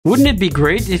Wouldn't it be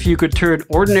great if you could turn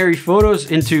ordinary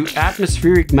photos into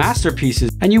atmospheric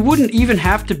masterpieces, and you wouldn't even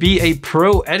have to be a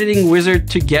pro editing wizard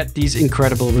to get these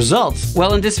incredible results?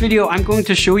 Well, in this video, I'm going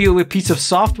to show you a piece of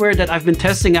software that I've been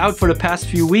testing out for the past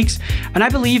few weeks, and I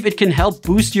believe it can help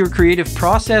boost your creative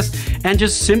process and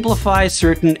just simplify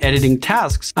certain editing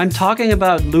tasks. I'm talking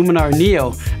about Luminar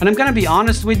Neo, and I'm gonna be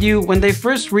honest with you, when they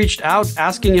first reached out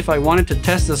asking if I wanted to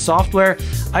test the software,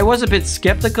 I was a bit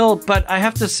skeptical, but I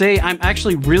have to say I'm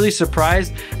actually really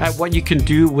surprised at what you can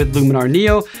do with Luminar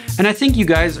Neo, and I think you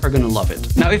guys are gonna love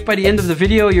it. Now, if by the end of the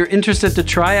video you're interested to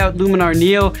try out Luminar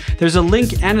Neo, there's a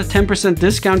link and a 10%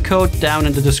 discount code down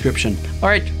in the description. All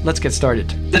right, let's get started.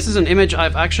 This is an image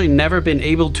I've actually never been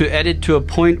able to edit to a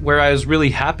point where I was really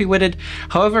happy with it.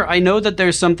 However, I know that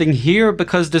there's something here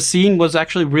because the scene was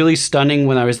actually really stunning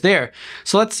when I was there.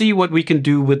 So let's see what we can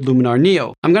do with Luminar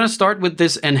Neo. I'm gonna start with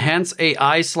this Enhance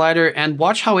AI slider and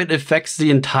watch how it affects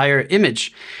the entire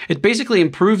image. It basically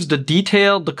improves the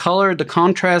detail, the color, the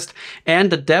contrast,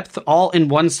 and the depth all in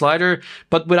one slider,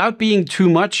 but without being too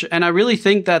much, and I really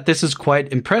think that this is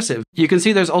quite impressive. You can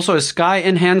see there's also a sky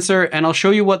enhancer, and I'll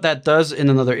show you what that does in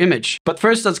another image. But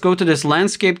first, let's go to this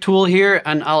landscape tool here,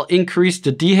 and I'll increase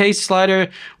the dehaze slider,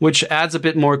 which adds a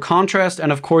bit more contrast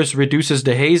and of course reduces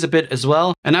the haze a bit as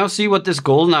well. And now see what this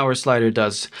golden hour slider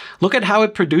does. Look at how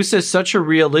it produces such a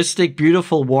realistic,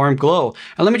 beautiful, warm glow.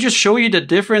 And let me just show you the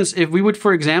difference if we would,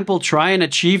 for example, try and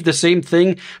achieve the same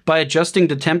thing by adjusting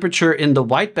the temperature in the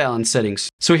white balance settings.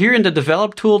 So here in the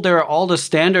develop tool, there are all the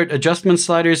standard adjustment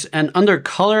sliders, and under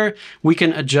color, we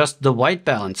can adjust the white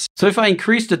balance. So if I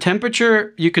increase the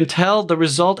temperature, you can tell the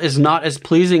result is not as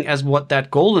pleasing as what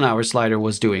that golden hour slider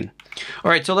was doing.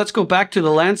 All right, so let's go back to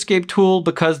the landscape tool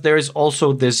because there is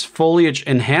also this foliage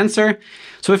enhancer.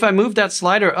 So if I move that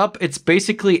slider up, it's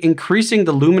basically increasing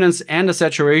the luminance and the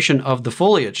saturation of the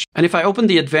foliage. And if I open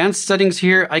the advanced settings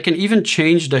here, I can even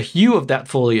change the hue of that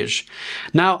foliage.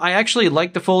 Now, I actually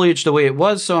like the foliage the way it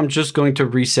was, so I'm just going to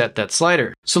reset that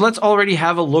slider. So let's already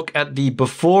have a look at the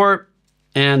before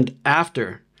and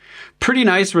after. Pretty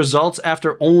nice results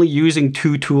after only using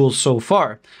two tools so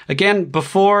far. Again,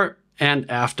 before and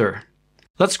after.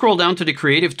 Let's scroll down to the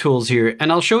creative tools here,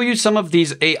 and I'll show you some of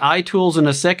these AI tools in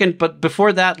a second, but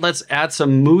before that, let's add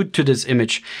some mood to this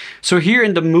image. So here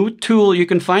in the mood tool, you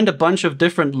can find a bunch of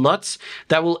different LUTs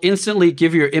that will instantly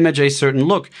give your image a certain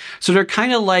look. So they're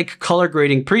kind of like color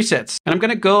grading presets. And I'm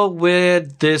gonna go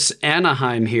with this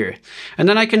Anaheim here. And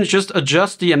then I can just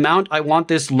adjust the amount I want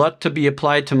this LUT to be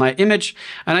applied to my image,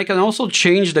 and I can also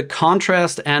change the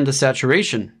contrast and the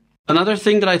saturation. Another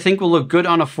thing that I think will look good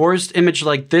on a forest image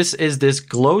like this is this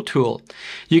glow tool.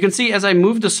 You can see as I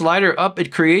move the slider up,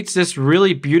 it creates this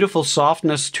really beautiful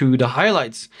softness to the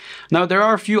highlights. Now there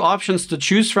are a few options to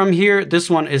choose from here. This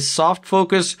one is soft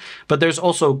focus, but there's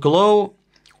also glow,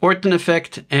 Orton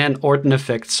effect, and Orton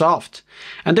effect soft.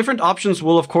 And different options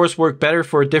will of course work better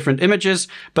for different images,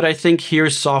 but I think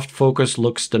here soft focus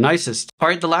looks the nicest. All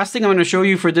right, the last thing I'm going to show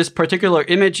you for this particular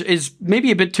image is maybe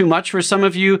a bit too much for some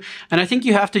of you, and I think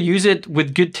you have to use it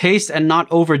with good taste and not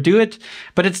overdo it,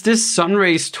 but it's this sun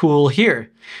rays tool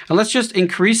here. And let's just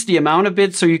increase the amount a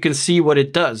bit so you can see what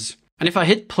it does. And if I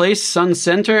hit place sun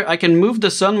center, I can move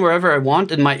the sun wherever I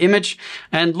want in my image,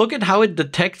 and look at how it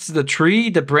detects the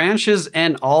tree, the branches,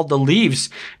 and all the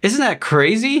leaves. Isn't that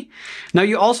crazy? Now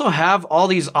you also have all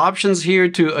these options here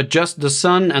to adjust the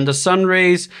sun and the sun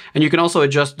rays, and you can also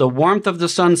adjust the warmth of the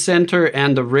sun center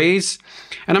and the rays.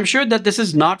 And I'm sure that this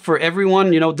is not for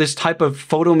everyone, you know, this type of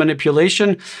photo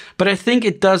manipulation, but I think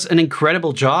it does an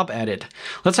incredible job at it.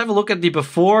 Let's have a look at the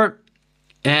before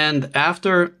and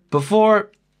after, before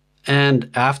and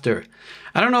after.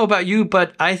 I don't know about you,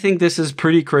 but I think this is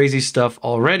pretty crazy stuff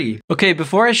already. Okay,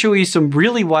 before I show you some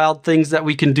really wild things that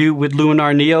we can do with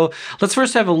Luminar Neo, let's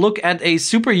first have a look at a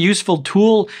super useful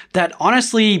tool that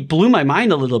honestly blew my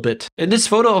mind a little bit. In this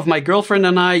photo of my girlfriend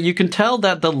and I, you can tell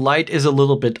that the light is a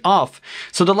little bit off.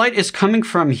 So the light is coming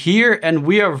from here, and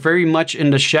we are very much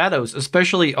in the shadows,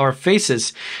 especially our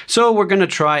faces. So we're gonna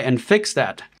try and fix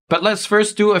that. But let's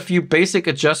first do a few basic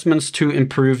adjustments to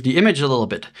improve the image a little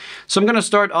bit. So I'm going to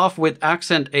start off with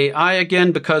Accent AI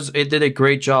again because it did a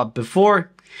great job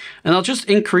before. And I'll just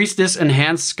increase this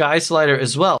enhanced sky slider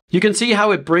as well. You can see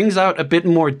how it brings out a bit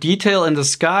more detail in the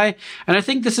sky, and I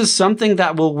think this is something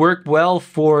that will work well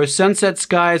for sunset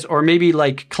skies or maybe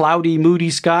like cloudy, moody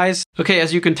skies. Okay,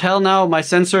 as you can tell now, my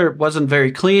sensor wasn't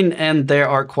very clean and there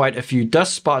are quite a few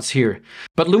dust spots here.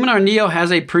 But Luminar Neo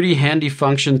has a pretty handy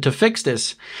function to fix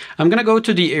this. I'm gonna go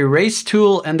to the erase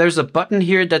tool, and there's a button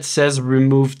here that says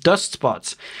remove dust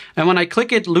spots. And when I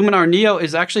click it, Luminar Neo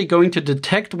is actually going to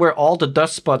detect where all the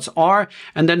dust spots are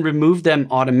and then remove them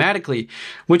automatically,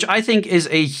 which I think is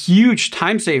a huge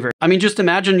time saver. I mean, just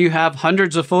imagine you have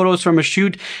hundreds of photos from a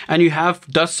shoot and you have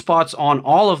dust spots on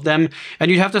all of them and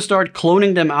you'd have to start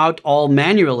cloning them out all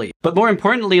manually. But more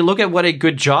importantly, look at what a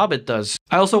good job it does.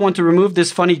 I also want to remove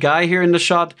this funny guy here in the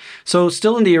shot. So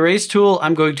still in the erase tool,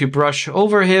 I'm going to brush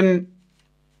over him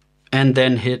and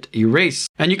then hit erase.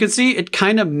 And you can see it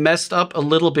kind of messed up a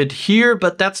little bit here,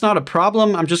 but that's not a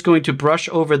problem. I'm just going to brush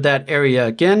over that area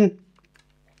again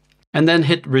and then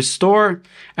hit restore,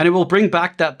 and it will bring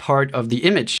back that part of the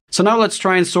image. So now let's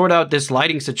try and sort out this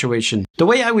lighting situation. The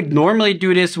way I would normally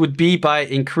do this would be by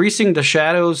increasing the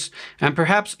shadows and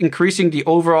perhaps increasing the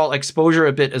overall exposure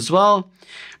a bit as well.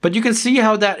 But you can see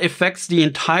how that affects the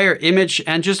entire image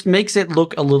and just makes it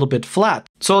look a little bit flat.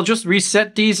 So I'll just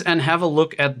reset these and have a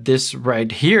look at this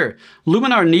right here.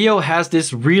 Luminar Neo has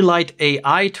this Relight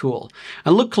AI tool.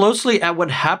 And look closely at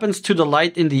what happens to the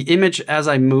light in the image as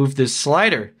I move this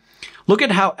slider. Look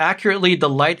at how accurately the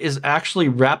light is actually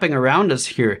wrapping around us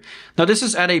here. Now this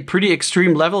is at a pretty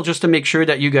extreme level just to make sure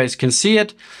that you guys can see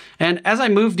it. And as I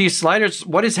move these sliders,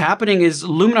 what is happening is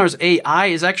Luminar's AI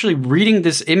is actually reading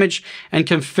this image and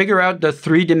can figure out the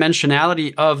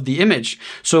three-dimensionality of the image.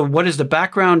 So what is the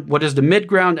background, what is the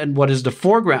midground, and what is the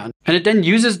foreground? And it then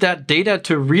uses that data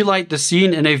to relight the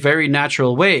scene in a very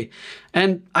natural way.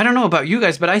 And I don't know about you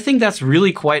guys, but I think that's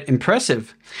really quite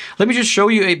impressive. Let me just show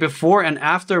you a before and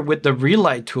after with the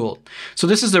Relight tool. So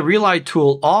this is the Relight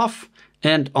tool off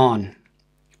and on,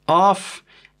 off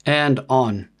and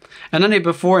on. And then a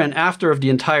before and after of the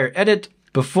entire edit,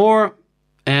 before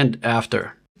and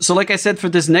after. So like I said, for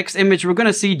this next image, we're going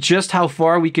to see just how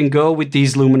far we can go with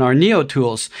these Luminar Neo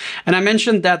tools. And I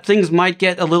mentioned that things might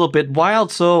get a little bit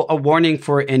wild, so a warning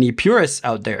for any purists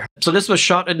out there. So this was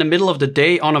shot in the middle of the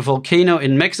day on a volcano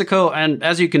in Mexico, and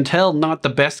as you can tell, not the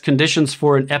best conditions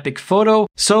for an epic photo.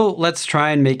 So let's try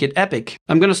and make it epic.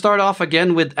 I'm going to start off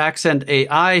again with Accent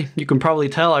AI. You can probably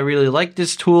tell I really like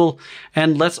this tool.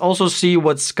 And let's also see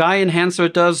what Sky Enhancer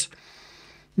does.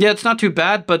 Yeah, it's not too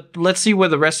bad, but let's see where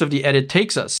the rest of the edit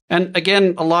takes us. And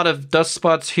again, a lot of dust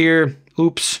spots here.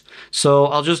 Oops. So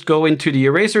I'll just go into the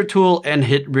eraser tool and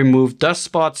hit remove dust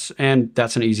spots, and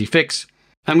that's an easy fix.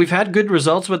 And we've had good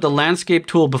results with the landscape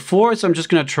tool before, so I'm just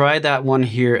going to try that one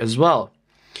here as well.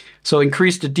 So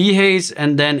increase the dehaze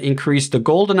and then increase the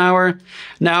golden hour.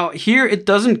 Now here it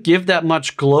doesn't give that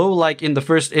much glow like in the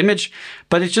first image,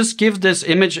 but it just gives this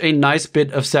image a nice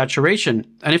bit of saturation.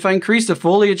 And if I increase the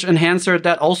foliage enhancer,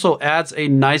 that also adds a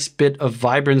nice bit of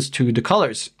vibrance to the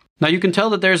colors. Now you can tell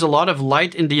that there's a lot of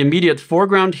light in the immediate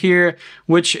foreground here,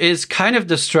 which is kind of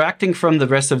distracting from the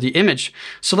rest of the image.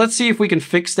 So let's see if we can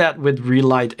fix that with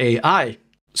Relight AI.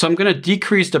 So I'm going to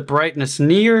decrease the brightness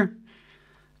near,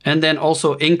 and then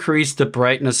also increase the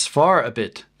brightness far a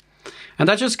bit. And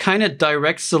that just kind of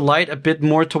directs the light a bit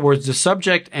more towards the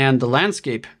subject and the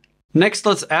landscape. Next,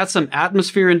 let's add some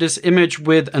atmosphere in this image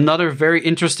with another very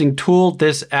interesting tool,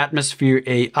 this Atmosphere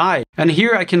AI. And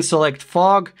here I can select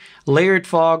fog, layered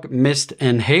fog, mist,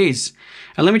 and haze.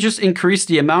 And let me just increase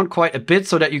the amount quite a bit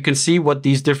so that you can see what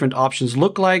these different options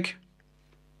look like.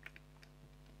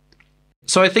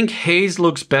 So I think haze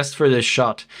looks best for this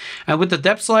shot. And with the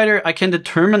depth slider, I can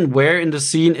determine where in the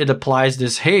scene it applies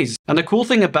this haze. And the cool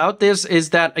thing about this is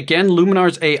that, again,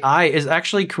 Luminar's AI is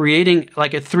actually creating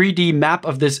like a 3D map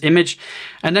of this image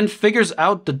and then figures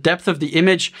out the depth of the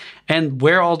image and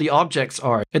where all the objects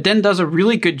are. It then does a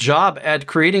really good job at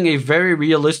creating a very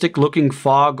realistic looking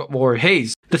fog or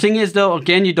haze. The thing is though,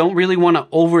 again, you don't really want to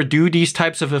overdo these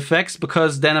types of effects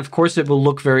because then of course it will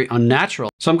look very unnatural.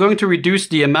 So I'm going to reduce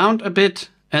the amount a bit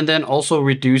and then also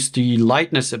reduce the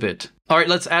lightness a bit. All right,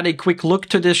 let's add a quick look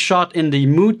to this shot in the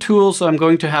mood tool. So I'm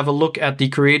going to have a look at the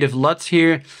creative LUTs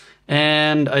here.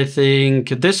 And I think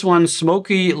this one,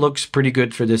 Smoky, looks pretty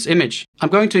good for this image. I'm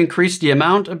going to increase the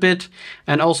amount a bit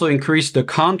and also increase the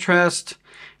contrast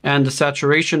and the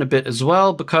saturation a bit as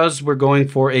well, because we're going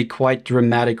for a quite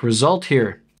dramatic result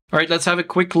here. All right, let's have a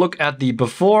quick look at the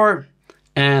before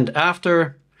and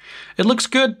after. It looks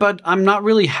good, but I'm not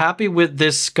really happy with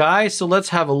this sky. So let's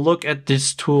have a look at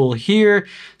this tool here,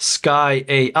 Sky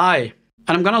AI.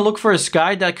 And I'm going to look for a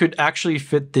sky that could actually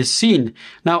fit this scene.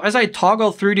 Now, as I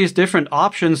toggle through these different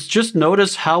options, just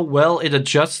notice how well it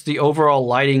adjusts the overall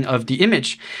lighting of the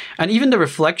image. And even the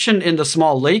reflection in the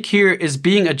small lake here is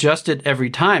being adjusted every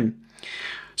time.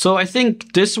 So I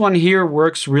think this one here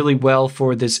works really well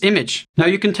for this image. Now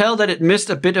you can tell that it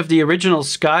missed a bit of the original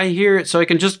sky here, so I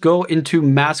can just go into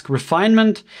mask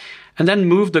refinement and then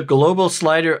move the global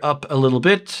slider up a little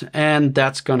bit, and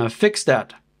that's gonna fix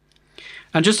that.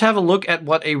 And just have a look at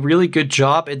what a really good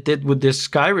job it did with this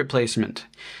sky replacement.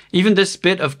 Even this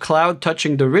bit of cloud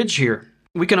touching the ridge here.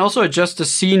 We can also adjust the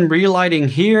scene relighting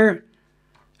here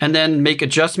and then make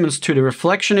adjustments to the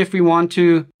reflection if we want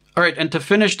to. All right, and to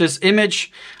finish this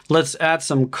image, let's add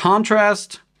some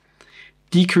contrast,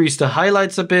 decrease the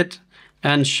highlights a bit,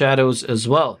 and shadows as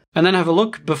well. And then have a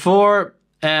look before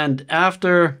and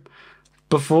after,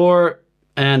 before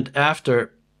and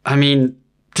after. I mean,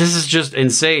 this is just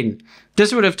insane.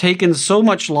 This would have taken so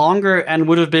much longer and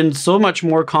would have been so much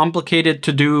more complicated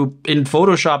to do in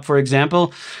Photoshop, for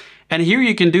example. And here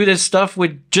you can do this stuff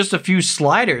with just a few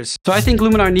sliders. So I think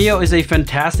Luminar Neo is a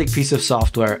fantastic piece of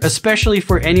software, especially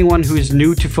for anyone who is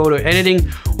new to photo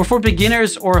editing, or for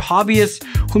beginners or hobbyists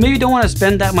who maybe don't want to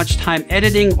spend that much time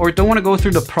editing or don't want to go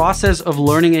through the process of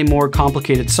learning a more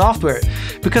complicated software.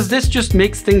 Because this just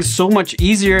makes things so much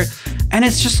easier and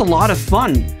it's just a lot of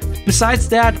fun. Besides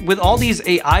that, with all these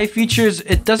AI features,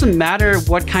 it doesn't matter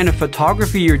what kind of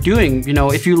photography you're doing. You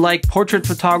know, if you like portrait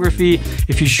photography,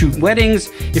 if you shoot weddings,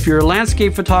 if you're a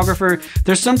landscape photographer,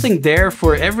 there's something there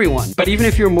for everyone. But even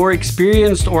if you're more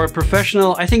experienced or a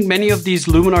professional, I think many of these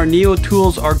Luminar Neo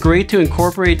tools are great to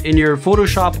incorporate in your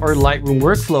Photoshop or Lightroom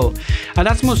workflow. And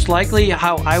that's most likely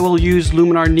how I will use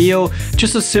Luminar Neo,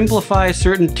 just to simplify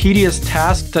certain tedious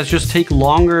tasks that just take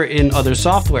longer in other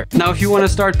software. Now, if you want to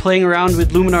start playing around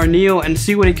with Luminar Neo and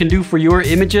see what it can do for your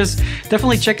images,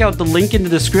 definitely check out the link in the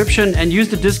description and use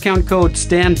the discount code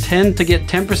STAN10 to get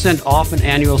 10% off an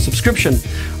annual subscription.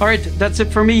 Alright, that's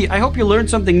it for me. I hope you learned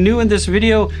something new in this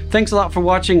video. Thanks a lot for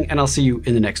watching and I'll see you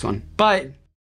in the next one. Bye!